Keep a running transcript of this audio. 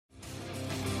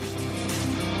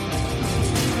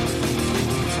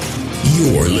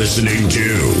You're listening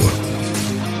to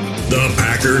the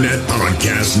Packernet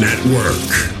Podcast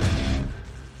Network.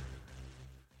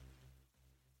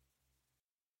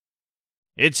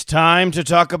 It's time to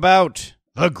talk about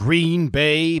the Green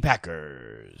Bay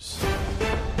Packers.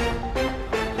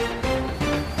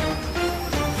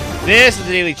 This is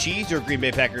the Daily Cheese, your Green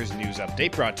Bay Packers news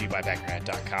update, brought to you by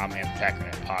Packernet.com and the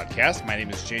Packernet Podcast. My name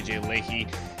is JJ Leahy.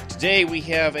 Today we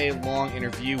have a long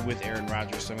interview with Aaron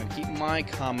Rodgers, so I'm going to keep my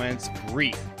comments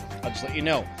brief. I'll just let you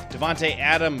know, Davante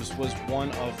Adams was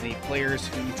one of the players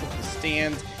who took the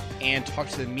stand and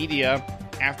talked to the media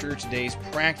after today's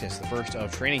practice, the first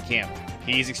of training camp.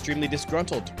 He's extremely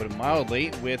disgruntled, to put it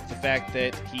mildly, with the fact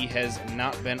that he has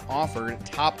not been offered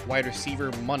top wide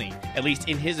receiver money, at least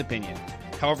in his opinion.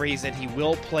 However, he said he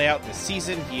will play out this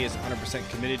season. He is 100%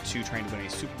 committed to trying to win a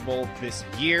Super Bowl this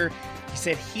year. He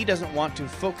said he doesn't want to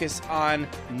focus on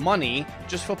money,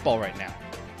 just football right now.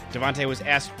 Davante was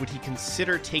asked, would he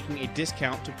consider taking a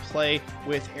discount to play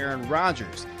with Aaron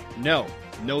Rodgers? No,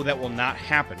 that will not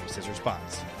happen, was his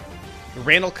response. The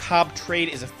Randall Cobb trade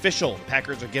is official. The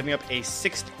Packers are giving up a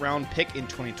 6th-round pick in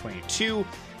 2022,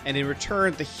 and in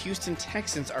return, the Houston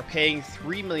Texans are paying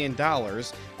 $3 million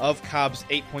of Cobb's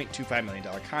 $8.25 million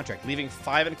contract, leaving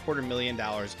 $5.25 million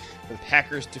for the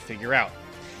Packers to figure out.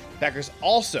 The Packers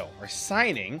also are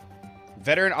signing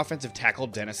veteran offensive tackle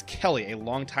Dennis Kelly, a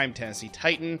longtime Tennessee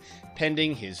Titan,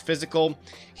 pending his physical.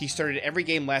 He started every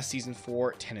game last season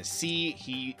for Tennessee.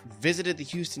 He visited the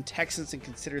Houston Texans and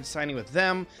considered signing with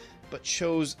them, but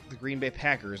chose the Green Bay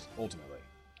Packers ultimately.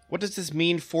 What does this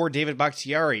mean for David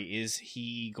Bakhtiari? Is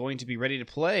he going to be ready to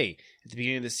play at the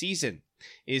beginning of the season?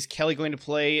 Is Kelly going to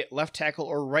play left tackle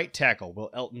or right tackle?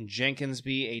 Will Elton Jenkins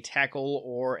be a tackle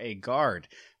or a guard?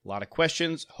 A lot of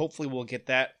questions. Hopefully we'll get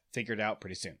that figured out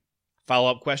pretty soon.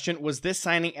 Follow-up question, was this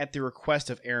signing at the request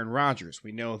of Aaron Rodgers?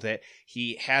 We know that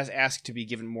he has asked to be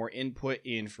given more input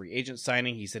in free agent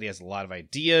signing. He said he has a lot of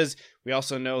ideas. We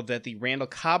also know that the Randall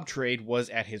Cobb trade was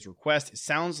at his request. It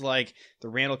sounds like the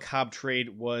Randall Cobb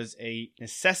trade was a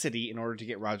necessity in order to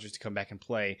get Rodgers to come back and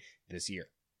play this year.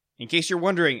 In case you're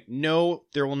wondering, no,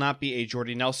 there will not be a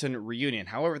Jordy Nelson reunion.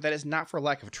 However, that is not for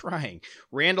lack of trying.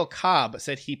 Randall Cobb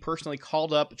said he personally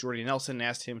called up Jordy Nelson and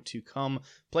asked him to come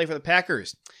play for the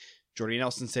Packers. Jordy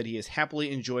Nelson said he is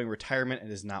happily enjoying retirement and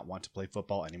does not want to play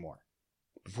football anymore.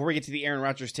 Before we get to the Aaron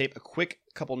Rodgers tape, a quick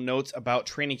couple notes about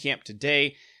training camp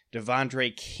today.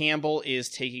 Devondre Campbell is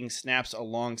taking snaps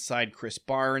alongside Chris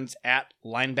Barnes at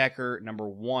linebacker number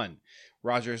 1.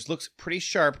 Rodgers looks pretty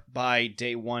sharp by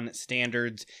day 1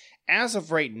 standards. As of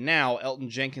right now, Elton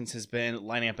Jenkins has been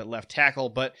lining up at left tackle,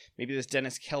 but maybe this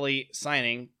Dennis Kelly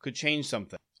signing could change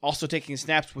something. Also taking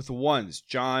snaps with the ones,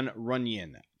 John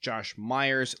Runyon, Josh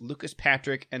Myers, Lucas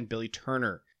Patrick, and Billy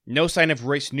Turner. No sign of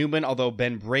Royce Newman, although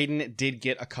Ben Braden did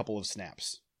get a couple of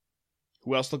snaps.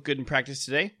 Who else looked good in practice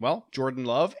today? Well, Jordan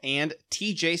Love and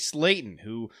TJ Slayton,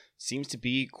 who seems to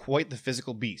be quite the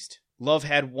physical beast. Love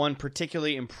had one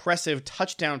particularly impressive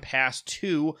touchdown pass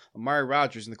to Amari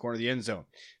Rodgers in the corner of the end zone.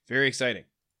 Very exciting.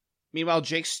 Meanwhile,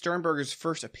 Jake Sternberger's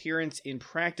first appearance in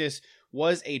practice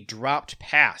was a dropped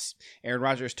pass. Aaron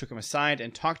Rodgers took him aside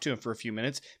and talked to him for a few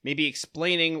minutes, maybe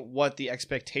explaining what the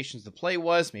expectations of the play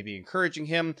was, maybe encouraging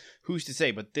him. Who's to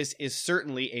say? But this is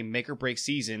certainly a make-or-break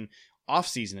season,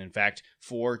 off-season in fact,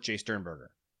 for Jay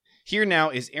Sternberger. Here now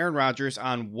is Aaron Rodgers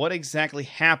on what exactly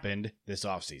happened this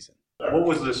offseason. What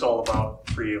was this all about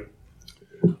for you?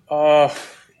 Well,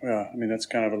 I mean, that's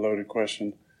kind of a loaded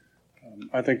question.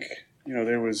 I think,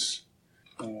 there was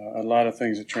a lot of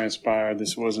things that transpired.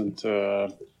 This wasn't, a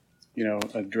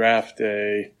draft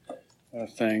day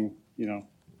thing.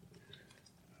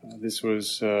 This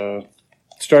was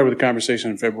started with a conversation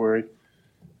in February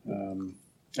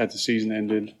at the season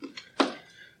ended.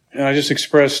 And I just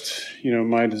expressed,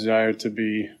 my desire to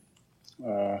be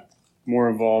more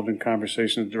involved in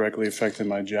conversations directly affecting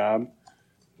my job.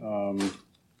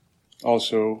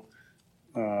 Also,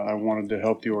 I wanted to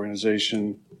help the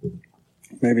organization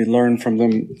maybe learn from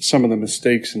them some of the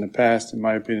mistakes in the past, in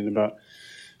my opinion, about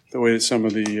the way that some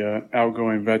of the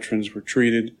outgoing veterans were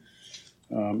treated,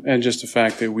 and just the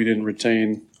fact that we didn't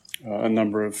retain a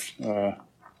number of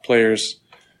players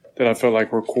that I felt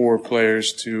like were core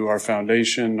players to our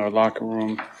foundation, our locker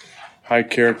room, high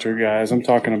character guys. I'm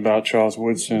talking about Charles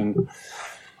Woodson,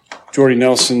 Jordy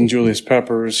Nelson, Julius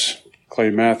Peppers, Clay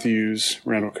Matthews,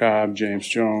 Randall Cobb, James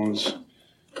Jones,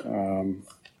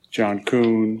 John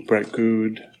Kuhn, Brett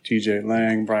Good, TJ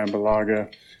Lang, Brian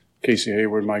Balaga, Casey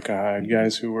Hayward, Micah Hyde,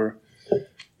 guys who were,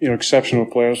 exceptional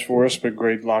players for us, but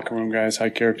great locker room guys, high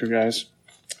character guys.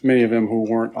 Many of them who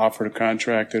weren't offered a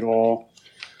contract at all,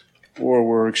 or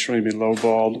were extremely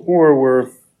lowballed, or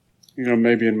were,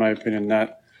 maybe in my opinion,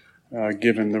 not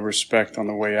given the respect on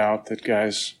the way out that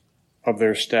guys of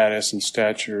their status and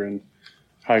stature and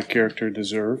high character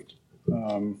deserved.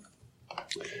 And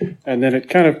then it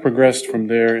kind of progressed from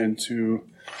there into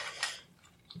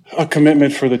a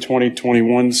commitment for the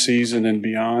 2021 season and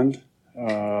beyond.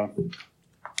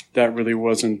 That really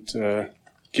wasn't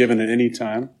given at any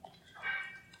time.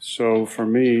 So for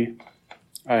me,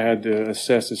 I had to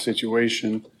assess the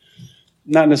situation,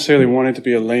 not necessarily wanting to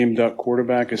be a lame duck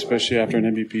quarterback, especially after an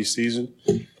MVP season,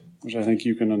 which I think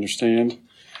you can understand.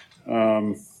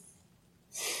 And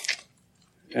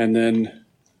then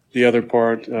the other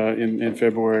part in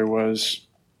February was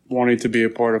wanting to be a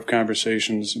part of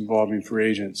conversations involving free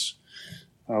agents,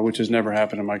 which has never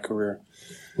happened in my career.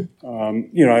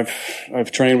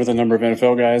 I've trained with a number of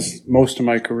NFL guys most of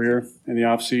my career in the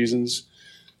off seasons.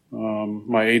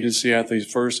 My agency,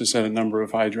 Athletes First, has had a number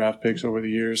of high draft picks over the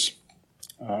years.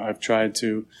 I've tried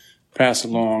to pass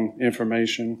along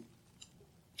information.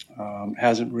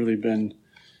 Hasn't really been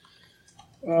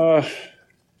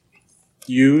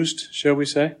used, shall we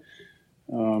say.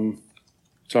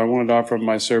 So I wanted to offer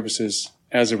my services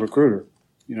as a recruiter,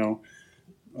 and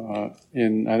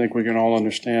I think we can all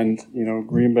understand,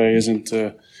 Green Bay isn't,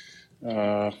 a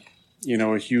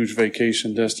huge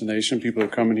vacation destination. People are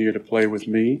coming here to play with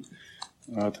me,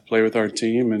 to play with our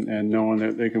team, and knowing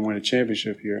that they can win a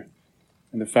championship here.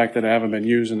 And the fact that I haven't been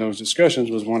used in those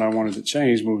discussions was one I wanted to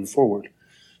change moving forward.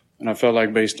 And I felt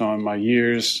like based on my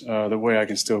years, the way I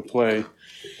can still play,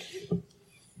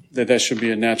 that should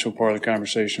be a natural part of the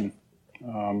conversation.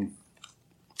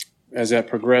 As that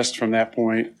progressed from that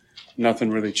point, nothing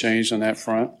really changed on that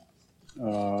front.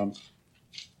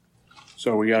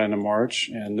 So we got into March,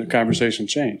 and the conversation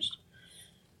changed.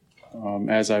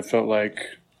 As I felt like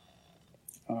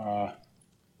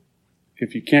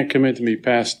if you can't commit to me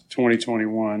past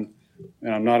 2021,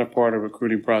 and I'm not a part of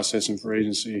recruiting process and for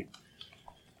agency,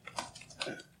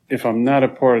 if I'm not a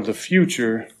part of the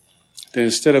future, then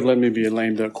instead of letting me be a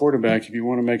lame duck quarterback, if you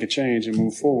want to make a change and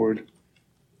move forward,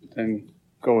 then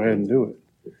go ahead and do it.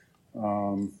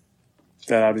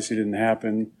 That obviously didn't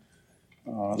happen.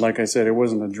 Like I said, it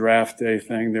wasn't a draft day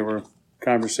thing. There were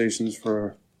conversations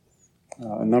for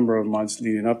a number of months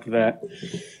leading up to that.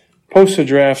 Post the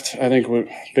draft, I think what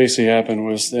basically happened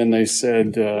was then they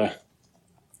said,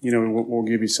 we'll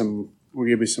give you some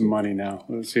money now.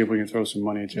 Let's see if we can throw some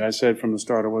money at you. I said from the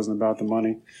start it wasn't about the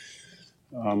money.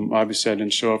 Obviously, I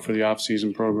didn't show up for the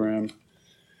off-season program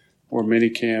or mini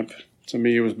camp. To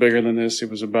me, it was bigger than this. It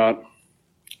was about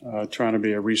trying to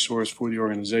be a resource for the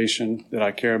organization that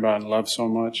I care about and love so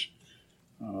much.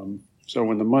 So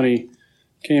when the money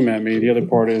came at me, the other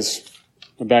part is,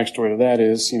 the backstory to that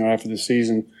is, after the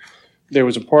season, there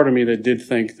was a part of me that did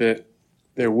think that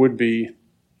there would be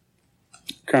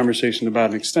conversation about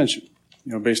an extension.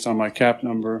 Based on my cap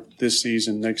number this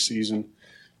season, next season,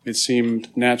 it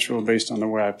seemed natural based on the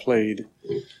way I played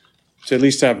to at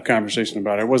least have a conversation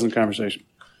about it. It wasn't a conversation.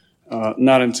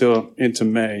 Not until into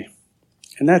May.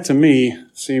 And that to me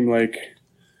seemed like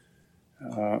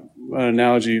an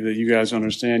analogy that you guys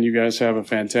understand. You guys have a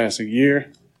fantastic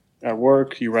year at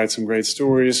work. You write some great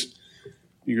stories.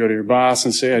 You go to your boss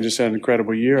and say, I just had an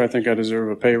incredible year. I think I deserve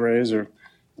a pay raise or,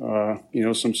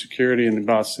 some security. And the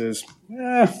boss says,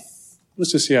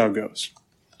 let's just see how it goes.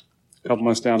 A couple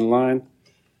months down the line,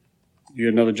 you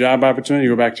get another job opportunity.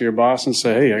 You go back to your boss and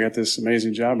say, hey, I got this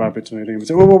amazing job opportunity. And we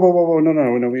say, whoa,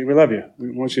 no, we love you.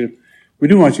 We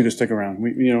do want you to stick around.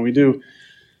 We do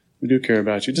care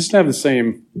about you. Just have the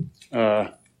same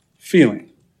feeling,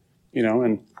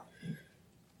 and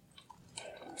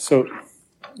so,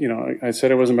 I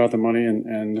said it wasn't about the money,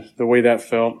 and the way that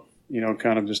felt,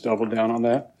 kind of just doubled down on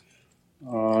that.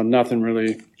 Nothing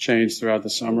really changed throughout the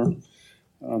summer.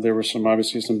 There were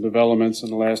obviously some developments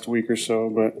in the last week or so,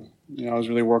 but I was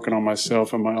really working on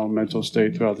myself and my own mental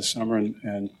state throughout the summer,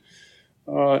 and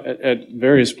at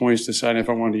various points deciding if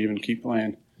I wanted to even keep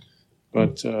playing.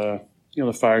 But the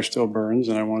fire still burns,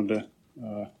 and I wanted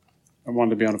to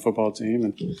be on a football team,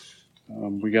 and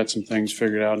we got some things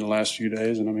figured out in the last few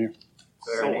days, and I'm here.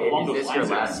 So along those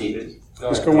lines,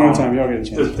 Let's go one at a time. Y'all get a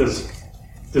chance.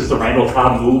 Does the Randall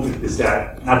Cobb move, is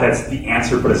that, not that's the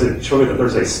answer, but is it surely that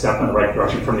there's a step in the right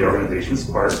direction from the organization's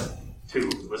part to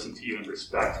listen to you and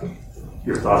respect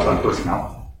your thoughts on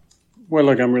personnel? Well,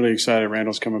 look, I'm really excited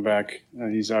Randall's coming back.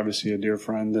 He's obviously a dear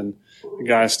friend and a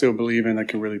guy I still believe in that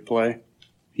can really play.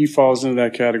 He falls into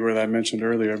that category that I mentioned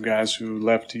earlier of guys who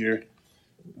left here,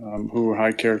 who were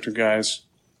high-character guys.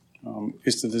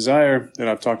 It's the desire that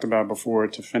I've talked about before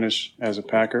to finish as a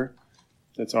Packer.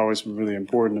 That's always been really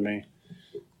important to me.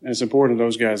 And it's important to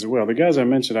those guys as well. The guys I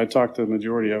mentioned, I talked to the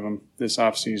majority of them this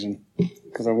offseason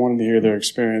because I wanted to hear their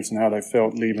experience and how they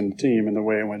felt leaving the team and the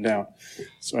way it went down.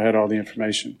 So I had all the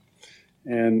information.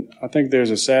 And I think there's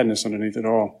a sadness underneath it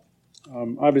all.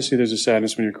 Obviously, there's a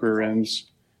sadness when your career ends,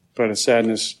 but a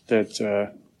sadness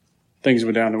that things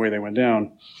went down the way they went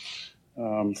down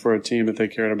for a team that they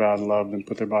cared about and loved and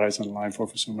put their bodies on the line for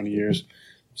so many years.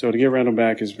 So to get Randall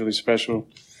back is really special.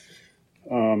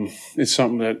 It's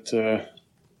something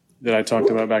that I talked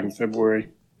about back in February,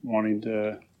 wanting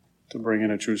to bring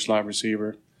in a true slot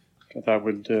receiver. I thought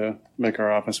would make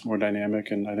our offense more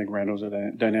dynamic, and I think Randall's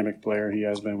a dynamic player. He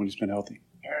has been when he's been healthy.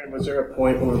 Aaron, was there a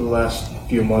point over the last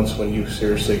few months when you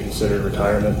seriously considered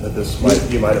retirement,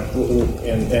 that you might have,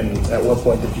 and at what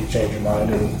point did you change your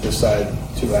mind and decide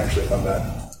to actually come back?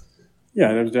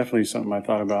 Yeah, that was definitely something I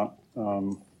thought about.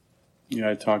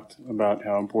 I talked about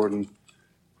how important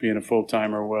being a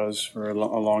full-timer was for a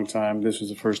long time. This was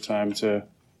the first time to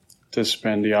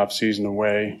spend the off-season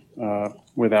away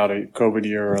without a COVID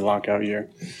year or a lockout year.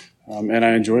 And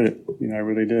I enjoyed it. I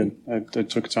really did. I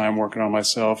took time working on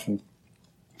myself and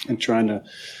trying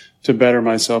to better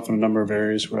myself in a number of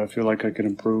areas where I feel like I could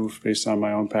improve based on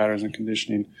my own patterns and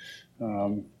conditioning.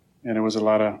 And it was a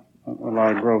lot of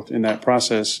growth. In that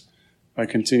process, I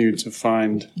continued to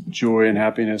find joy and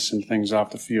happiness in things off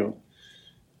the field.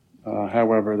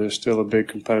 However, there's still a big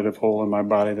competitive hole in my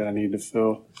body that I need to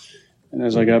fill. And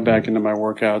as I got back into my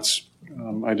workouts,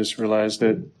 I just realized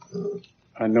that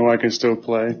I know I can still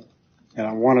play, and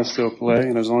I want to still play.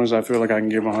 And as long as I feel like I can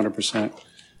give 100%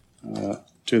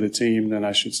 to the team, then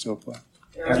I should still play.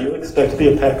 Do you expect to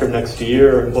be a Packer next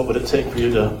year, and what would it take for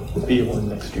you to be one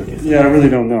next year? Yeah, I really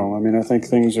don't know. I mean, I think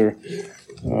things are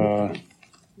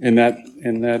in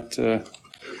that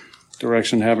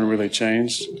direction haven't really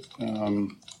changed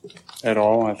at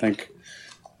all. I think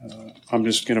I'm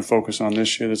just going to focus on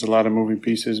this year. There's a lot of moving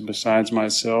pieces besides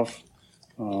myself,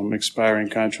 expiring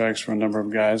contracts for a number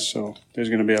of guys. So there's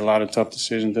going to be a lot of tough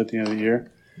decisions at the end of the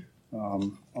year.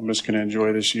 I'm just going to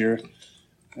enjoy this year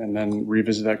and then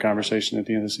revisit that conversation at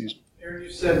the end of the season. Aaron,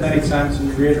 you said many times and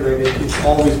you reiterated it's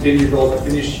always been your goal to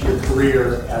finish your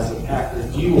career as a Packer.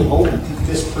 Do you hope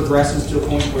this progresses to a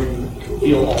point where you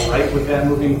feel all right with that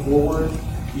moving forward?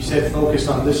 You said focus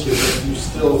on this year, but you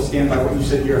still stand by what you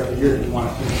said year after year that you want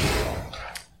to finish it all.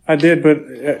 I did, but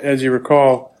as you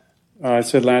recall, I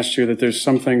said last year that there's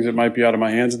some things that might be out of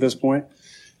my hands at this point.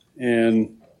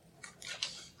 And,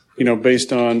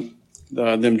 based on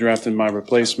them drafting my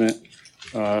replacement,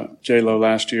 J-Lo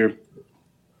last year,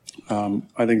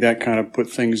 I think that kind of put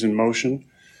things in motion.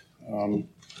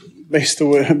 Based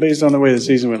on the way the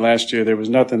season went last year, there was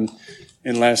nothing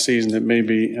in last season that made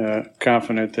me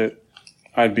confident that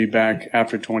I'd be back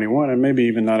after 21 and maybe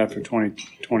even not after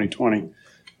 2020.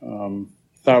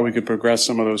 Thought we could progress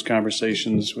some of those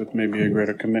conversations with maybe a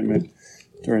greater commitment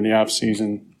during the off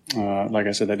season. Like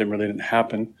I said, that didn't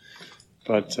happen,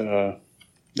 but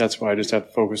that's why I just have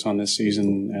to focus on this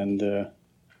season. And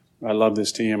I love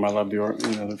this team. I love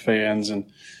the fans,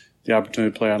 and the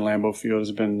opportunity to play on Lambeau Field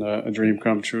has been a dream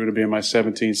come true. To be in my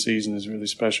 17th season is really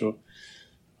special.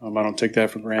 I don't take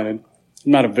that for granted.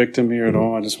 I'm not a victim here at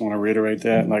all. I just want to reiterate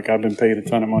that. Like, I've been paid a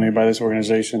ton of money by this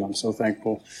organization. I'm so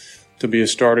thankful to be a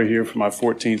starter here for my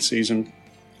 14th season.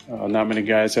 Not many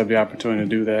guys have the opportunity to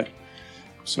do that.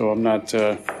 So I'm not.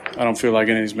 I don't feel like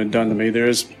anything's been done to me.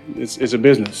 It's a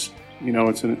business.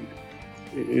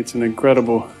 It's an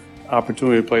incredible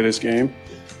opportunity to play this game.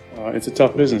 It's a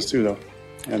tough business too, though,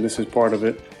 and this is part of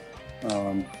it.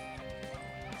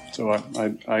 So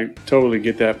I totally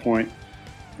get that point,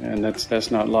 and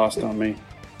that's not lost on me.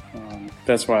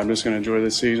 That's why I'm just going to enjoy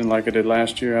this season like I did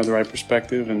last year, have the right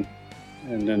perspective, and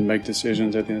then make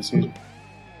decisions at the end of the season.